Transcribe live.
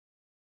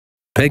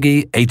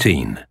Peggy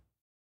 18.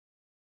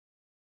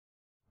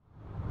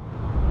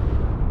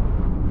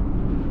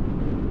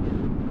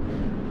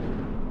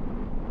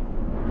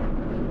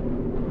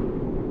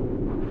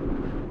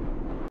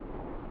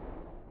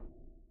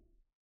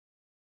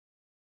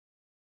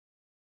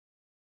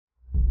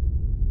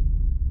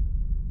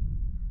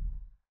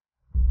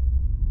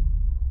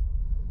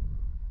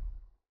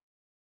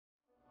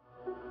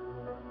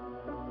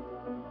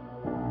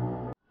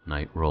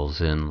 Night rolls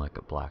in like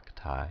a black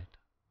tide,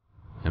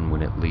 and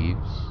when it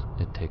leaves,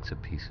 it takes a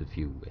piece of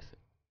you with it.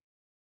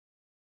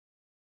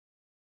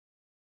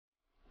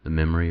 The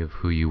memory of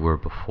who you were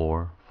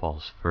before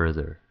falls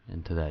further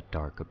into that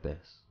dark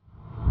abyss.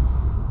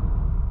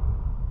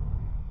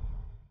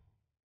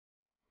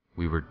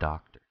 We were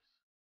doctors,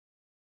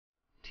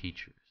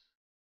 teachers,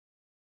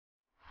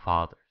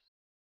 fathers,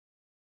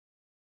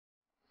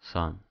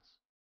 sons.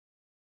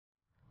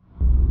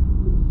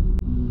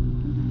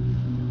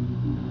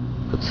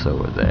 But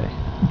so are they.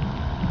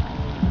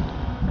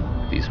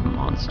 These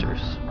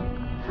monsters.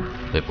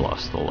 They've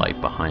lost the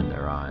light behind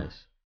their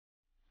eyes,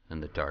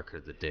 and the darker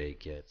the day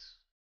gets,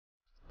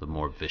 the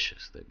more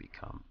vicious they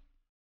become.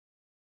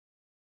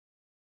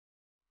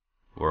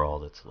 We're all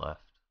that's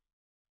left,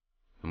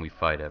 and we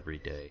fight every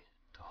day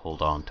to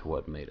hold on to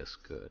what made us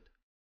good,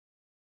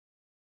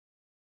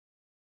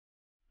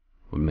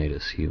 what made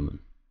us human.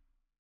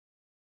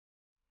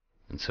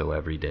 And so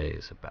every day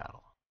is a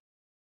battle.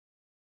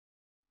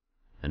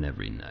 And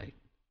every night,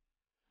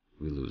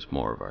 we lose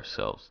more of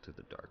ourselves to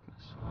the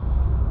darkness.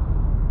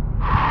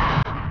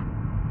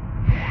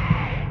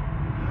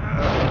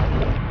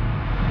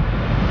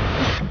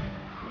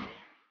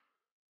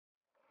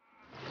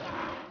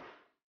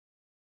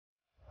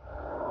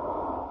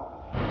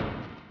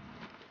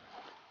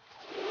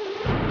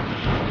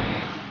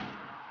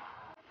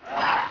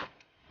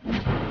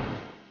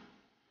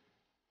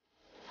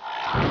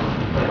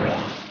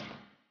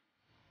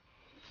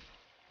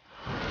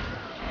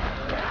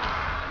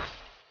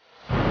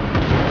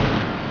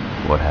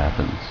 What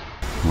happens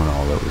when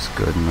all that was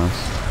good in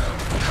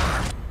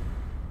us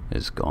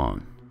is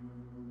gone?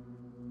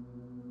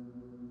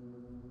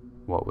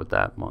 What would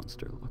that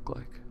monster look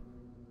like?